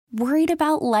Worried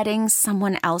about letting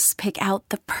someone else pick out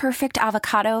the perfect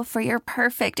avocado for your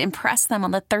perfect impress them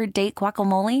on the third date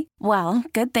guacamole? Well,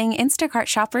 good thing Instacart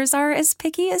shoppers are as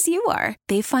picky as you are.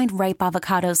 They find ripe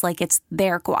avocados like it's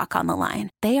their guac on the line.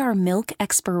 They are milk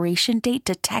expiration date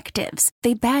detectives.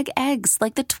 They bag eggs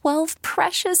like the 12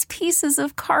 precious pieces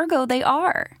of cargo they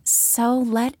are. So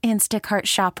let Instacart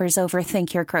shoppers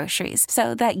overthink your groceries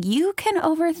so that you can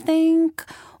overthink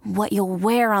what you'll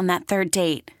wear on that third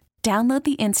date. Download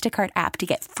the Instacart app to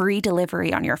get free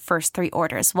delivery on your first 3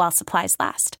 orders while supplies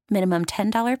last. Minimum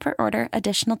 $10 per order.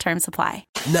 Additional terms apply.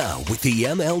 Now, with the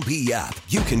MLB app,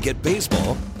 you can get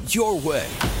baseball your way.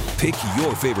 Pick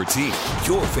your favorite team,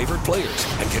 your favorite players,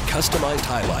 and get customized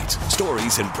highlights,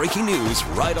 stories, and breaking news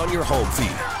right on your home feed.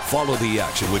 Follow the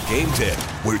action with Game 10,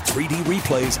 where 3D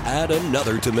replays add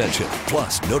another dimension.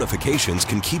 Plus, notifications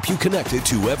can keep you connected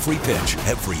to every pitch,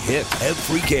 every hit,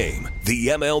 every game. The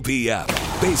MLB app.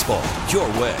 Baseball your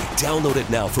way. Download it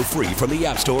now for free from the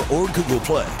App Store or Google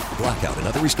Play. Blackout and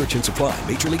other restrictions apply.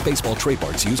 Major League Baseball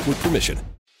trademarks used with permission.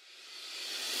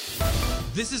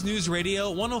 This is News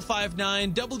Radio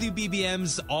 105.9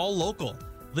 WBBM's All Local.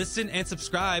 Listen and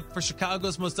subscribe for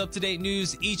Chicago's most up-to-date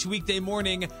news each weekday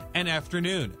morning and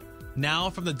afternoon. Now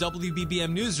from the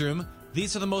WBBM Newsroom,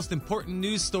 these are the most important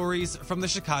news stories from the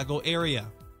Chicago area.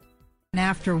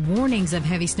 After warnings of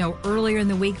heavy snow earlier in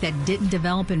the week that didn't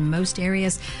develop in most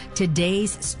areas,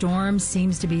 today's storm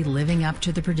seems to be living up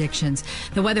to the predictions.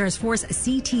 The weather has forced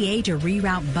CTA to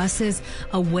reroute buses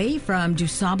away from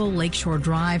DuSable Lakeshore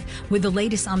Drive. With the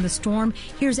latest on the storm,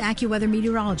 here's AccuWeather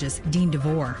meteorologist Dean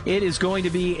DeVore. It is going to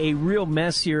be a real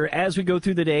mess here as we go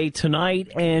through the day tonight,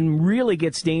 and really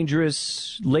gets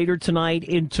dangerous later tonight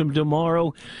into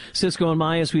tomorrow. Cisco and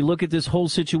Maya, as we look at this whole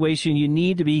situation, you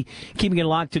need to be keeping it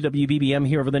locked to WBBM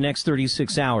here over the next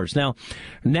 36 hours.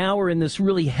 Now we're in this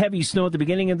really heavy snow at the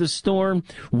beginning of the storm.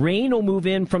 Rain will move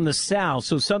in from the south,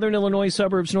 so southern Illinois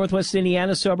suburbs, northwest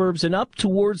Indiana suburbs, and up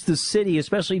towards the city,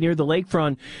 especially near the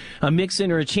lakefront. A mix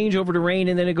in or a change over to rain,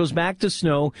 and then it goes back to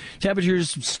snow.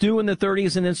 Temperatures stew in the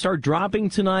 30s and then start dropping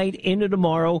tonight into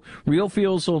tomorrow. Real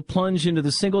feels will plunge into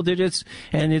the single digits,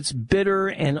 and it's bitter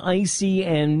and icy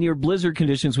and near blizzard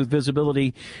conditions with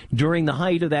visibility during the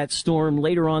height of that storm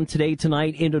later on today,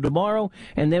 tonight, into tomorrow.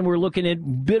 And then we're looking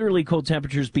at bitterly cold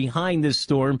temperatures behind this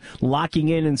storm, locking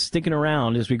in and sticking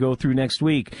around as we go through next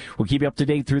week. We'll keep you up to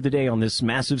date through the day on this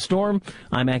massive storm.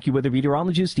 I'm AccuWeather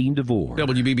meteorologist Dean DeVore.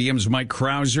 WBBM's Mike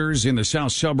Krauser's in the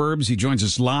south suburbs. He joins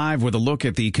us live with a look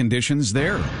at the conditions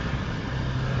there.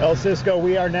 El Cisco,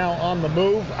 we are now on the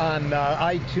move on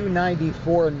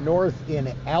I-294 north in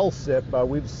Alsip.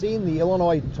 We've seen the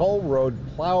Illinois toll road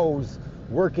plows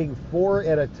working 4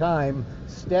 at a time,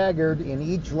 staggered in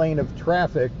each lane of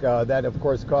traffic. That, of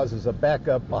course, causes a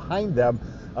backup behind them,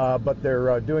 but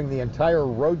they're doing the entire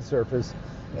road surface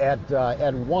at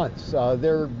once.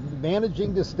 They're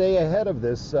managing to stay ahead of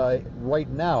this right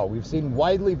now. We've seen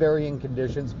widely varying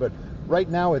conditions, but right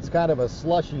now it's kind of a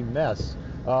slushy mess.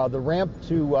 The ramp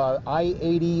to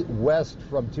I-80 west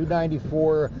from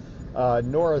 294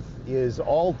 north is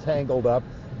all tangled up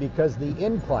because the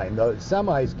incline, the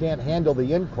semis can't handle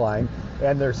the incline,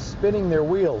 and they're spinning their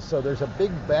wheels, so there's a big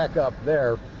backup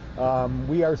there.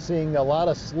 We are seeing a lot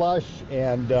of slush,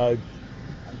 and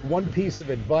one piece of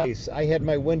advice, I had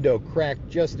my window cracked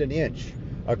just an inch.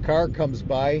 A car comes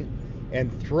by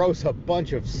and throws a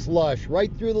bunch of slush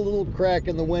right through the little crack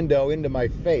in the window into my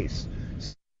face.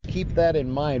 So keep that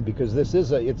in mind, because this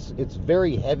is it's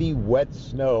very heavy, wet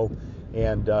snow,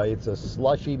 and it's a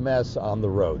slushy mess on the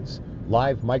roads.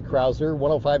 Live, Mike Krauser,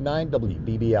 105.9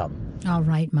 WBBM. All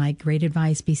right, Mike. Great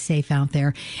advice. Be safe out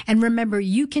there. And remember,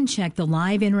 you can check the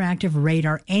live interactive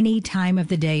radar any time of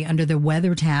the day under the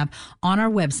weather tab on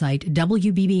our website,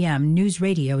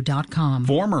 WBBMNewsRadio.com.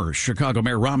 Former Chicago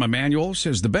Mayor Rahm Emanuel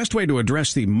says the best way to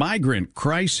address the migrant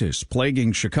crisis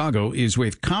plaguing Chicago is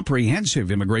with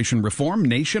comprehensive immigration reform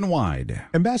nationwide.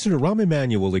 Ambassador Rahm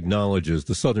Emanuel acknowledges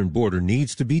the southern border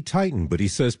needs to be tightened, but he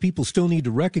says people still need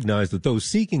to recognize that those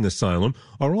seeking asylum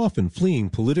are often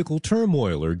fleeing political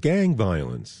turmoil or gang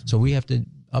violence. So we have to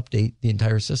update the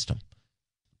entire system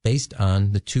based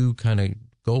on the two kind of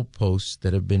goalposts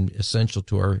that have been essential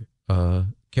to our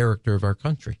character of our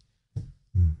country.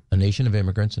 A nation of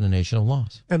immigrants and a nation of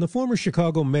laws. And the former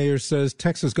Chicago mayor says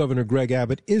Texas Governor Greg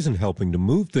Abbott isn't helping to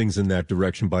move things in that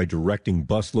direction by directing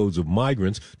busloads of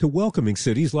migrants to welcoming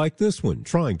cities like this one,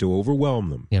 trying to overwhelm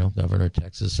them. You know, Governor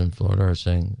Texas and Florida are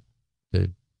saying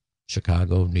to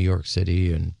Chicago, New York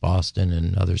City, and Boston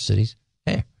and other cities,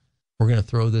 hey, we're going to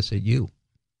throw this at you.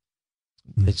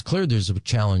 It's clear there's a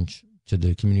challenge to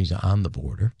the communities on the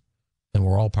border, and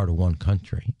we're all part of one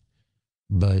country.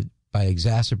 But by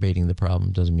exacerbating the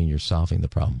problem doesn't mean you're solving the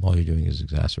problem. All you're doing is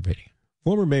exacerbating it.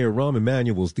 Former Mayor Rahm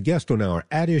Emanuel is the guest on our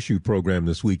At Issue program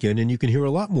this weekend, and you can hear a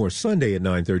lot more Sunday at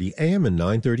 9:30 a.m. and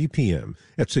 9:30 p.m.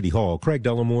 At City Hall, Craig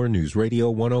Dellamore, News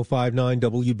Radio 105.9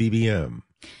 WBBM.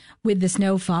 With the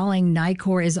snow falling,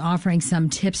 NICOR is offering some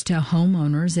tips to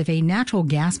homeowners. If a natural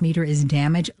gas meter is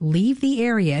damaged, leave the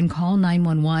area and call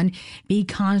 911. Be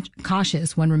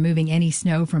cautious when removing any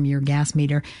snow from your gas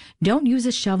meter. Don't use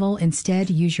a shovel.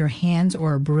 Instead, use your hands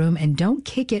or a broom, and don't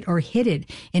kick it or hit it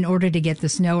in order to get the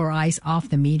snow or ice off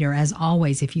the meter. As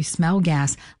always, if you smell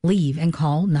gas, leave and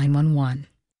call 911.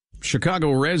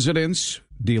 Chicago residents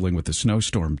dealing with the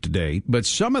snowstorm today, but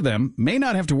some of them may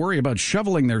not have to worry about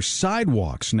shoveling their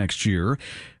sidewalks next year.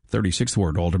 36th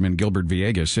Ward Alderman Gilbert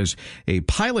Villegas says a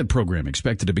pilot program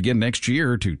expected to begin next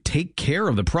year to take care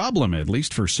of the problem, at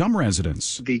least for some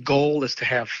residents. The goal is to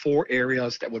have 4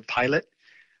 areas that would pilot,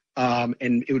 and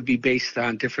it would be based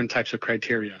on different types of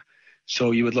criteria. So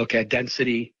you would look at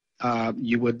density,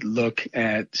 you would look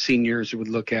at seniors, you would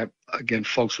look at, again,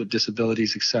 folks with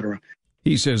disabilities, etc.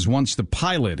 He says once the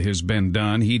pilot has been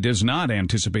done, he does not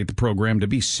anticipate the program to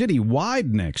be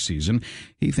citywide next season.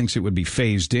 He thinks it would be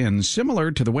phased in, similar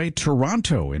to the way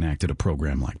Toronto enacted a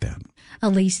program like that.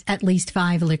 At least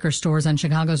 5 liquor stores on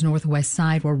Chicago's northwest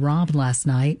side were robbed last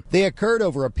night. They occurred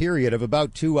over a period of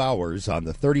about 2 hours on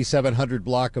the 3700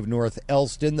 block of North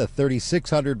Elston, the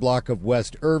 3600 block of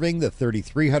West Irving, the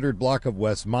 3300 block of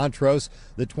West Montrose,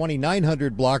 the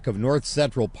 2900 block of North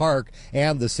Central Park,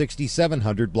 and the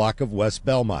 6700 block of West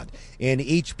Belmont. In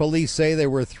each, police say there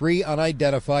were 3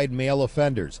 unidentified male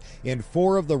offenders. In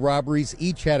 4 of the robberies,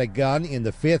 each had a gun. In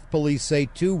the 5th, police say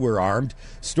 2 were armed.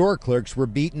 Store clerks were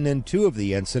beaten in 2 of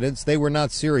the incidents. They were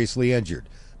not seriously injured.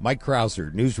 Mike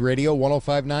Krauser, News Radio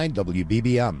 105.9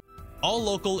 WBBM. All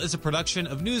Local is a production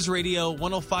of News Radio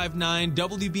 105.9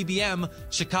 WBBM,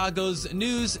 Chicago's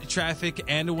news, traffic,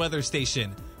 and weather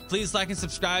station. Please like and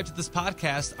subscribe to this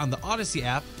podcast on the Odyssey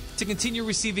app to continue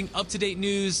receiving up-to-date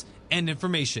news and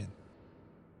information.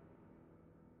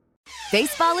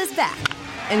 Baseball is back,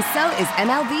 and so is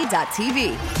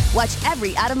MLB.tv. Watch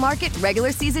every out-of-market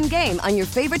regular season game on your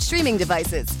favorite streaming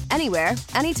devices, anywhere,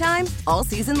 anytime, all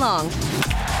season long.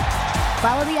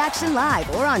 Follow the action live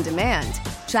or on demand.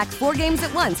 Track 4 games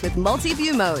at once with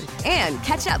multi-view mode and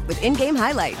catch up with in-game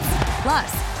highlights.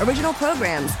 Plus, original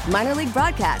programs, minor league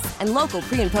broadcasts, and local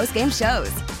pre- and post-game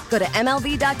shows. Go to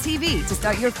MLB.tv to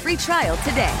start your free trial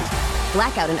today.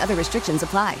 Blackout and other restrictions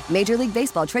apply. Major League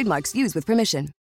Baseball trademarks used with permission.